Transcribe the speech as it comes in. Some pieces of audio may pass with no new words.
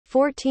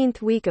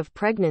14th week of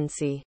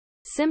pregnancy.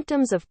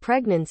 Symptoms of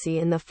pregnancy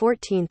in the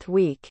 14th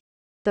week.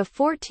 The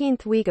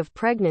 14th week of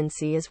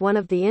pregnancy is one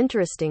of the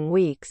interesting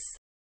weeks,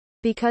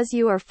 because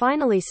you are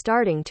finally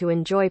starting to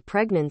enjoy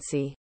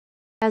pregnancy.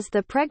 As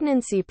the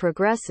pregnancy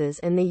progresses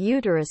and the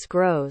uterus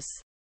grows,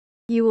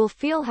 you will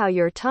feel how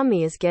your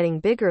tummy is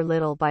getting bigger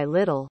little by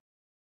little.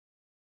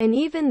 And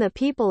even the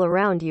people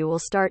around you will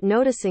start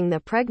noticing the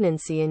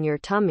pregnancy in your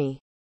tummy.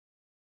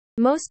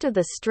 Most of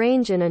the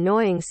strange and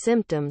annoying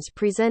symptoms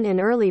present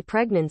in early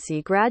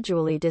pregnancy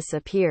gradually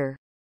disappear,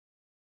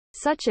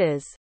 such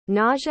as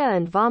nausea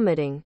and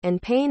vomiting,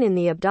 and pain in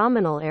the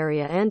abdominal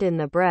area and in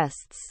the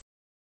breasts.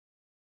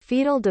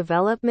 Fetal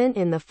development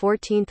in the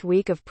 14th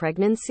week of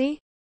pregnancy?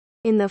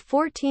 In the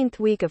 14th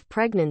week of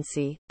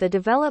pregnancy, the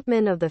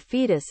development of the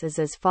fetus is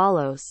as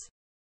follows.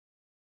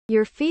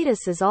 Your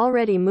fetus is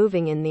already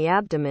moving in the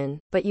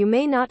abdomen, but you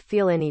may not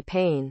feel any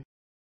pain.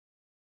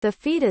 The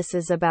fetus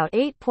is about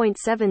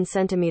 8.7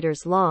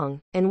 centimeters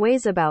long, and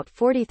weighs about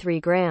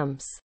 43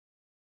 grams.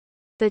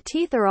 The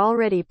teeth are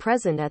already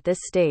present at this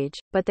stage,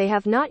 but they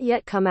have not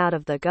yet come out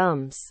of the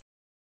gums.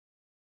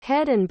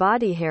 Head and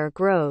body hair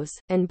grows,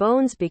 and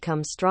bones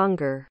become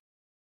stronger.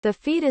 The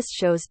fetus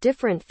shows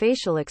different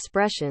facial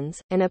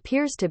expressions, and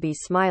appears to be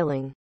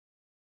smiling.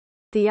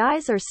 The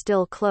eyes are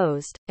still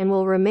closed, and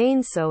will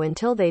remain so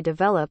until they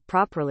develop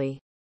properly.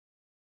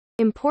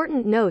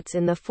 Important notes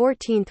in the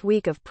 14th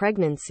week of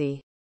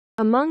pregnancy.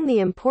 Among the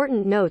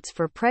important notes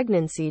for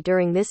pregnancy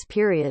during this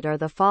period are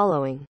the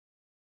following.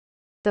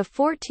 The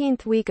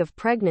 14th week of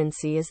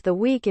pregnancy is the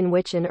week in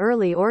which an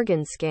early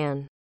organ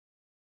scan,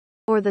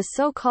 or the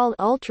so-called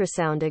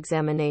ultrasound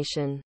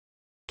examination,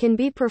 can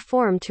be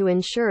performed to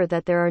ensure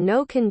that there are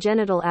no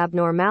congenital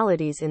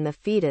abnormalities in the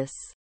fetus.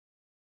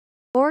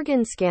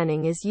 Organ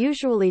scanning is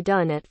usually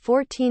done at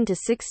 14 to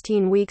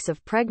 16 weeks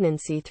of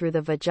pregnancy through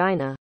the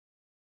vagina.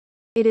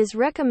 It is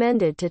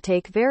recommended to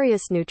take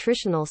various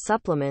nutritional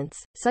supplements,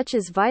 such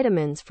as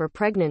vitamins for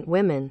pregnant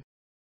women,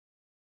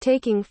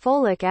 taking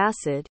folic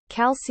acid,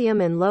 calcium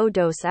and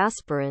low-dose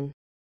aspirin,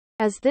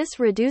 as this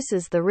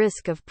reduces the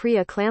risk of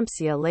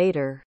preeclampsia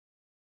later.